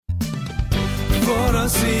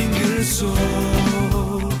single soul,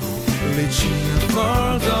 reaching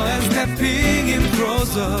further and stepping in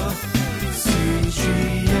closer.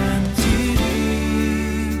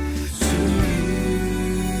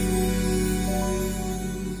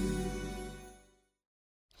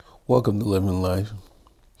 Welcome to Living Life.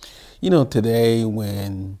 You know, today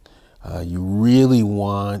when you really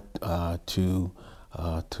want to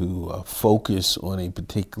focus on a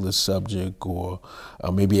particular subject, or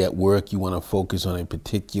maybe at work you want to focus on a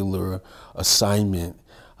particular assignment,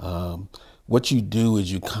 what you do is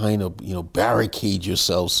you kind of, barricade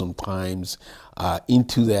yourself sometimes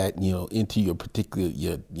into that, into your particular,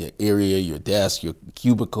 your area, your desk, your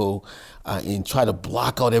cubicle, and try to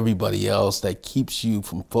block out everybody else that keeps you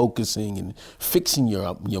from focusing and fixing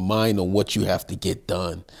your mind on what you have to get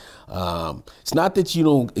done. It's not that you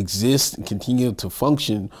don't exist and continue to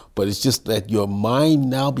function, but it's just that your mind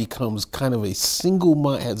now becomes kind of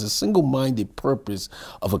has a single-minded purpose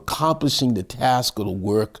of accomplishing the task or the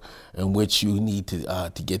work in which you need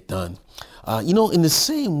to get done. In the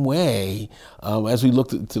same way, as we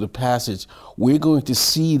look to the passage, we're going to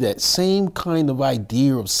see that same kind of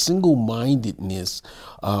idea of single-mindedness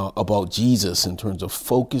about Jesus in terms of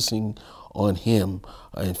focusing on him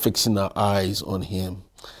and fixing our eyes on him.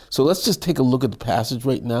 So let's just take a look at the passage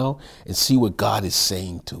right now and see what God is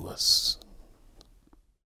saying to us.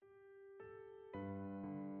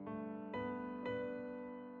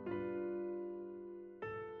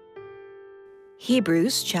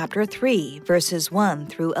 Hebrews chapter 3, verses 1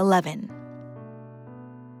 through 11.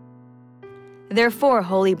 Therefore,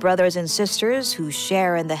 holy brothers and sisters who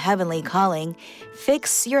share in the heavenly calling,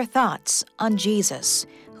 fix your thoughts on Jesus,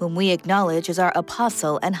 whom we acknowledge as our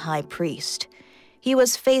apostle and high priest. He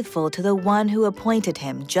was faithful to the one who appointed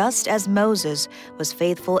him, just as Moses was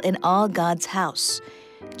faithful in all God's house.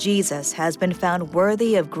 Jesus has been found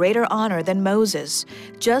worthy of greater honor than Moses,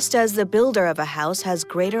 just as the builder of a house has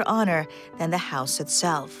greater honor than the house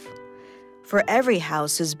itself. For every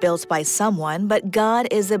house is built by someone, but God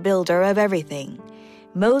is the builder of everything.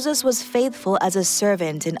 Moses was faithful as a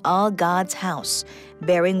servant in all God's house,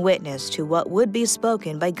 bearing witness to what would be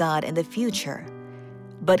spoken by God in the future.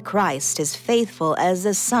 But Christ is faithful as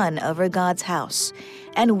the Son over God's house,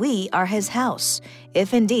 and we are his house,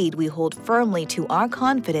 if indeed we hold firmly to our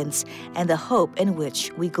confidence and the hope in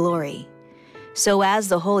which we glory. So as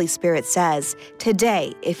the Holy Spirit says,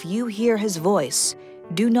 today, if you hear his voice,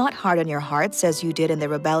 do not harden your hearts as you did in the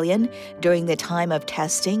rebellion during the time of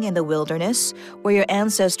testing in the wilderness, where your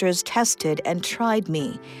ancestors tested and tried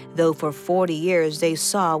me, though for 40 years they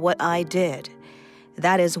saw what I did.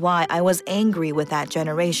 That is why I was angry with that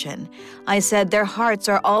generation. I said, their hearts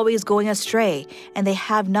are always going astray, and they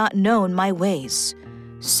have not known my ways.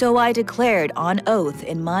 So I declared on oath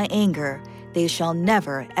in my anger, they shall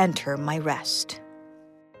never enter my rest.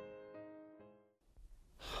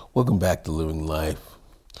 Welcome back to Living Life.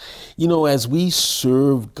 As we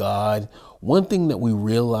serve God, one thing that we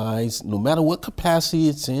realize, no matter what capacity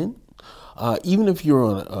it's in, even if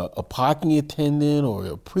you're a parking attendant or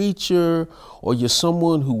a preacher or you're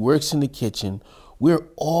someone who works in the kitchen, we're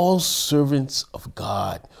all servants of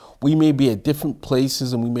God. We may be at different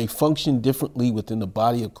places and we may function differently within the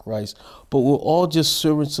body of Christ, but we're all just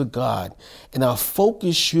servants of God. And our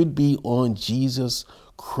focus should be on Jesus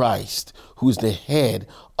Christ, who's the head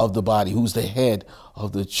of the body, who's the head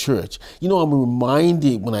of the church. I'm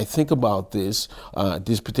reminded when I think about this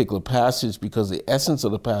particular passage, because the essence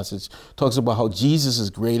of the passage talks about how Jesus is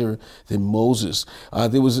greater than Moses.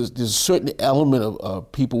 There's a certain element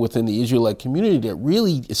of people within the Israelite community that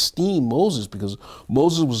really esteemed Moses, because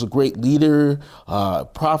Moses was a great leader,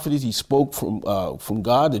 prophet. He spoke from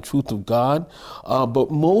God, the truth of God. But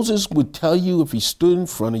Moses would tell you, if he stood in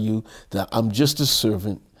front of you, that I'm just a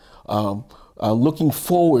servant. Looking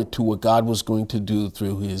forward to what God was going to do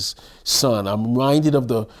through his son. I'm reminded of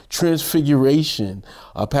the Transfiguration,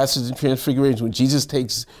 passage in Transfiguration, when Jesus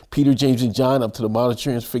takes Peter, James, and John up to the Mount of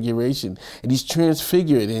Transfiguration, and he's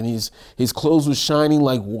transfigured, and his clothes were shining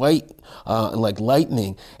like white, like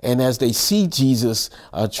lightning. And as they see Jesus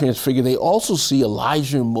transfigured, they also see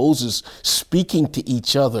Elijah and Moses speaking to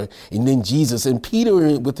each other, and then Jesus. And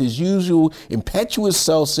Peter, with his usual impetuous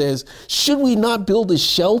self, says, should we not build a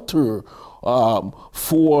shelter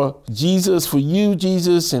for Jesus, for you,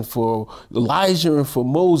 Jesus, and for Elijah and for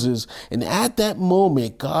Moses? And at that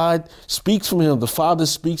moment, God speaks from him. The Father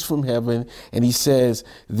speaks from heaven, and he says,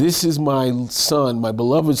 this is my son, my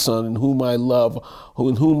beloved son, in whom I love,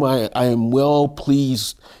 in whom I am well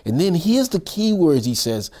pleased. And then here's the key words. He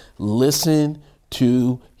says, listen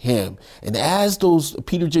to him. And as those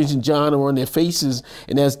Peter, James, and John are on their faces,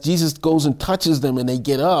 and as Jesus goes and touches them and they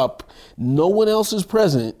get up, no one else is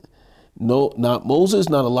present. No, not Moses,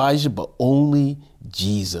 not Elijah, but only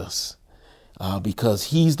Jesus, because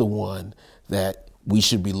he's the one that we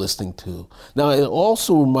should be listening to. Now, it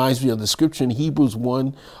also reminds me of the scripture in Hebrews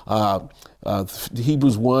 1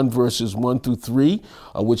 verses 1 through 3,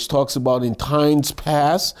 which talks about in times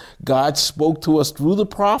past, God spoke to us through the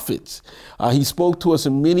prophets. He spoke to us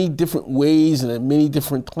in many different ways and at many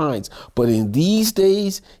different times. But in these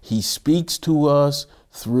days, he speaks to us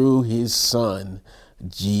through his Son,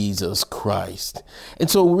 Jesus Christ. And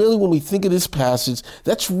so really when we think of this passage,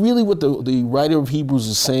 that's really what the writer of Hebrews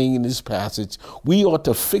is saying in this passage. We ought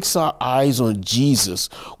to fix our eyes on Jesus.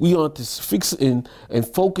 We ought to fix and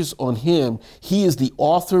focus on him. He is the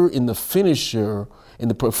author and the finisher and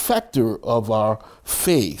the perfecter of our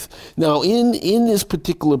faith. Now, in this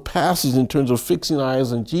particular passage, in terms of fixing our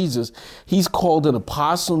eyes on Jesus, he's called an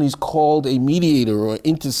apostle and he's called a mediator or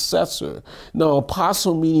intercessor. Now,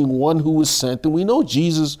 apostle meaning one who was sent, and we know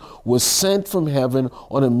Jesus was sent from heaven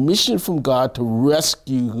on a mission from God to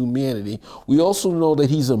rescue humanity. We also know that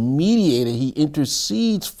he's a mediator. He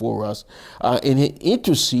intercedes for us, and he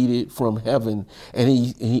interceded from heaven, and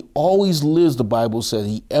he always lives, the Bible says,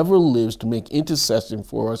 he ever lives to make intercession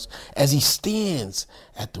for us as he stands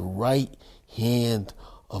at the right hand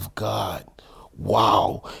of God.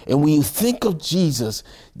 Wow. And when you think of Jesus,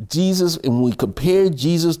 and we compare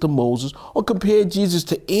Jesus to Moses or compare Jesus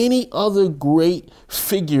to any other great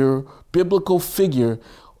figure, biblical figure,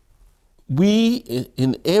 we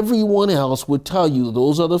and everyone else would tell you,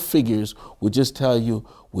 those other figures would just tell you,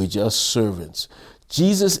 we're just servants.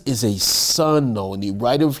 Jesus is a son, though, and the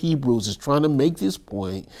writer of Hebrews is trying to make this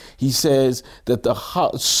point. He says that the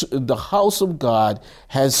house of God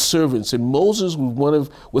has servants, and Moses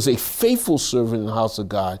was a faithful servant in the house of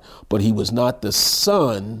God, but he was not the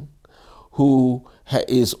son who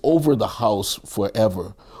is over the house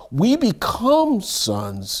forever. We become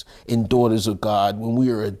sons and daughters of God when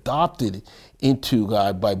we are adopted into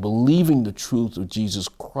God by believing the truth of Jesus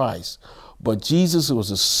Christ. But Jesus was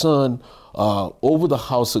a son over the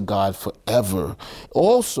house of God forever.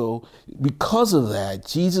 Also, because of that,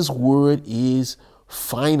 Jesus' word is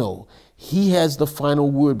final. He has the final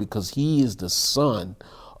word because he is the Son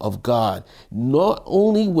of God. Not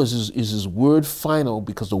only is his word final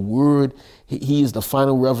because the word, he is the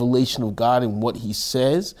final revelation of God in what he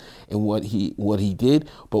says and what he did,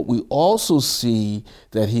 but we also see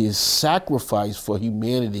that his sacrifice for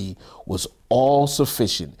humanity was all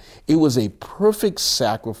sufficient. It was a perfect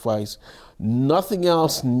sacrifice. Nothing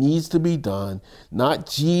else needs to be done. Not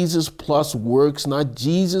Jesus plus works, not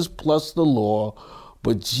Jesus plus the law,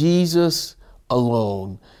 but Jesus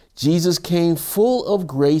alone. Jesus came full of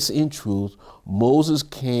grace and truth. Moses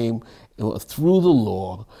came through the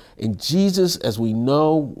law. And Jesus, as we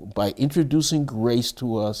know, by introducing grace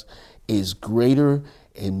to us, is greater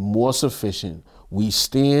and more sufficient. We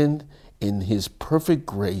stand in his perfect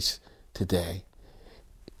grace today.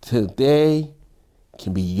 Today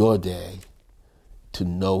can be your day to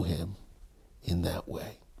know him in that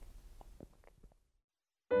way.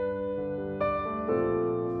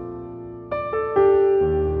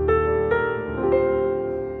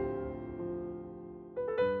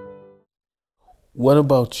 What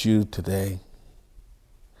about you today?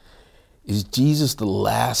 Is Jesus the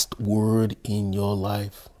last word in your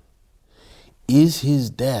life? Is his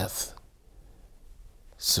death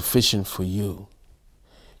sufficient for you?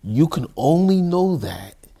 You can only know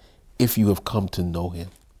that if you have come to know him.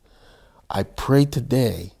 I pray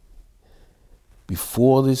today,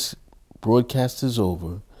 before this broadcast is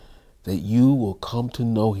over, that you will come to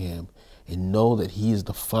know him and know that he is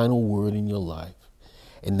the final word in your life,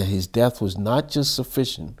 and that his death was not just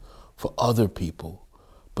sufficient for other people,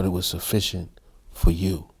 but it was sufficient for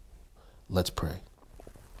you. Let's pray.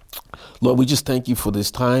 Lord, we just thank you for this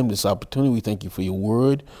time, this opportunity. We thank you for your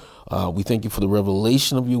word. We thank you for the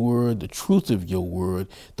revelation of your word, the truth of your word,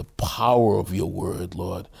 the power of your word,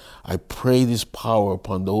 Lord. I pray this power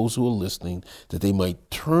upon those who are listening, that they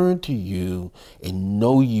might turn to you and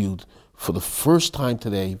know you for the first time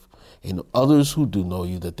today, and others who do know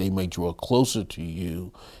you, that they may draw closer to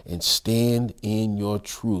you and stand in your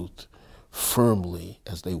truth firmly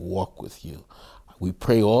as they walk with you. We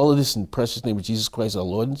pray all of this in the precious name of Jesus Christ, our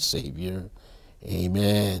Lord and Savior.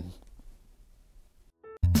 Amen.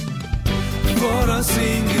 Våra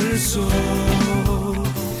singersång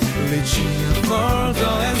Reaching further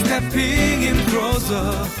and stepping in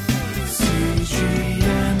closer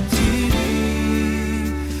CGM